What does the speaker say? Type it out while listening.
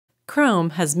Chrome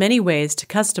has many ways to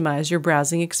customize your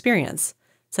browsing experience,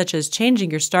 such as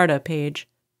changing your startup page,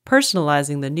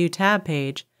 personalizing the new tab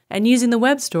page, and using the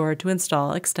web store to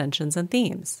install extensions and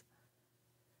themes.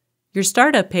 Your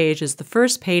startup page is the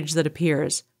first page that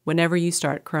appears whenever you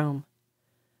start Chrome.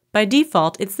 By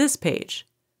default, it's this page,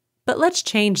 but let's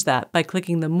change that by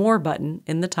clicking the More button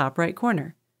in the top right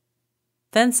corner,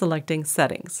 then selecting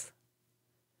Settings.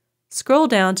 Scroll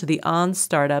down to the On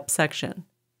Startup section.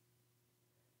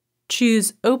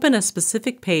 Choose Open a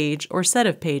specific page or set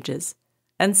of pages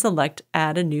and select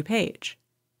Add a new page.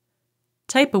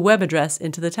 Type a web address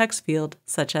into the text field,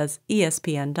 such as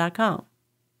espn.com,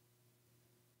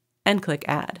 and click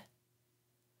Add.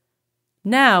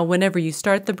 Now, whenever you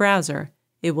start the browser,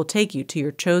 it will take you to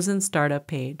your chosen startup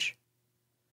page.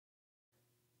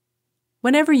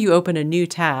 Whenever you open a new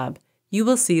tab, you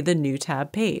will see the New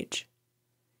Tab page.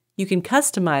 You can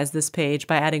customize this page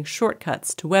by adding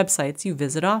shortcuts to websites you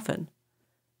visit often.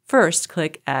 First,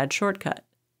 click Add Shortcut.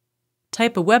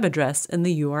 Type a web address in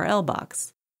the URL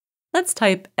box. Let's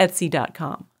type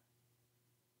etsy.com.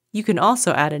 You can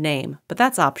also add a name, but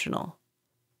that's optional.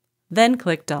 Then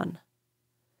click Done.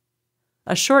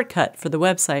 A shortcut for the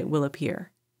website will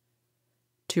appear.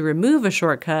 To remove a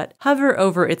shortcut, hover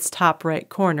over its top right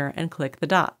corner and click the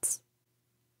dots.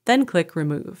 Then click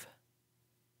Remove.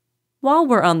 While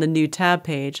we're on the New Tab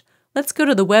page, let's go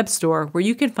to the web store where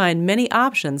you can find many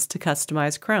options to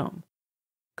customize Chrome.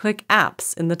 Click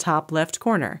Apps in the top left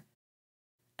corner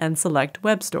and select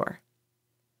Web Store.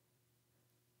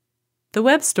 The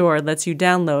Web Store lets you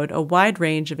download a wide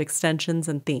range of extensions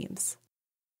and themes.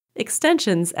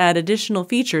 Extensions add additional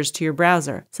features to your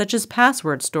browser, such as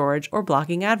password storage or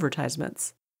blocking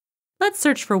advertisements. Let's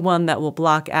search for one that will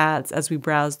block ads as we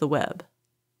browse the web.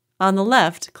 On the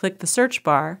left, click the search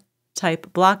bar,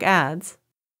 type Block Ads,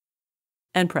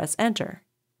 and press Enter.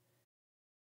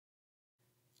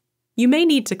 You may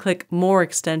need to click More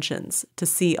Extensions to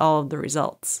see all of the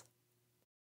results.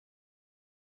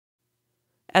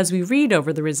 As we read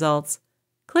over the results,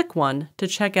 click one to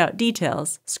check out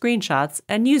details, screenshots,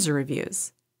 and user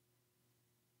reviews.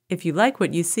 If you like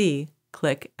what you see,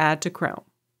 click Add to Chrome.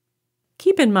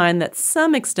 Keep in mind that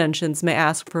some extensions may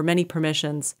ask for many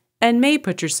permissions and may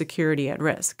put your security at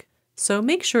risk, so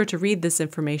make sure to read this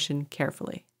information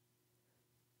carefully.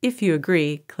 If you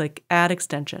agree, click Add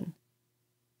Extension.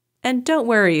 And don't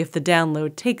worry if the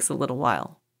download takes a little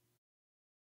while.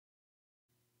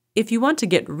 If you want to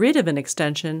get rid of an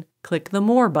extension, click the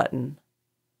More button.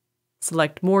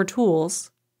 Select More Tools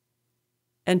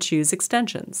and choose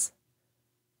Extensions.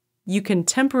 You can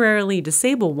temporarily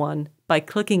disable one by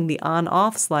clicking the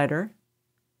On/Off slider,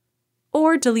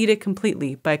 or delete it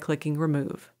completely by clicking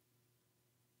Remove.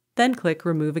 Then click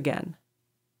Remove again.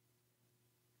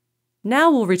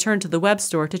 Now we'll return to the web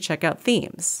store to check out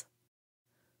themes.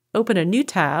 Open a new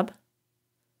tab,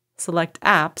 select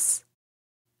Apps,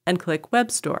 and click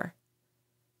Web Store.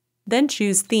 Then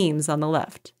choose Themes on the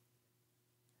left.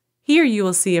 Here you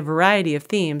will see a variety of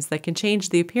themes that can change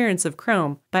the appearance of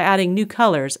Chrome by adding new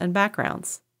colors and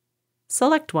backgrounds.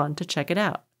 Select one to check it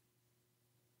out.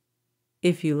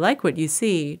 If you like what you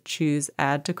see, choose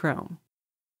Add to Chrome.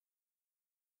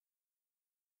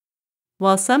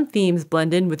 While some themes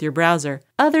blend in with your browser,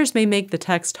 others may make the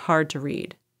text hard to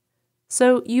read.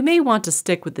 So you may want to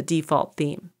stick with the default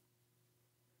theme.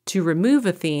 To remove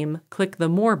a theme, click the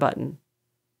More button,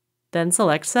 then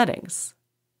select Settings.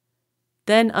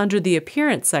 Then under the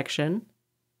Appearance section,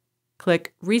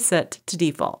 click Reset to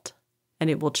Default, and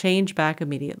it will change back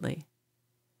immediately.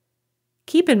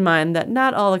 Keep in mind that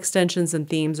not all extensions and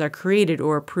themes are created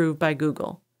or approved by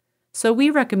Google, so we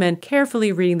recommend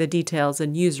carefully reading the details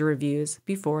and user reviews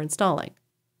before installing.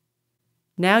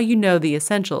 Now you know the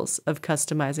essentials of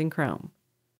customizing Chrome.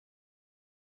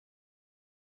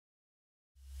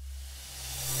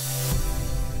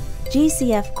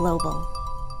 GCF Global,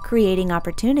 creating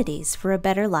opportunities for a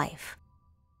better life.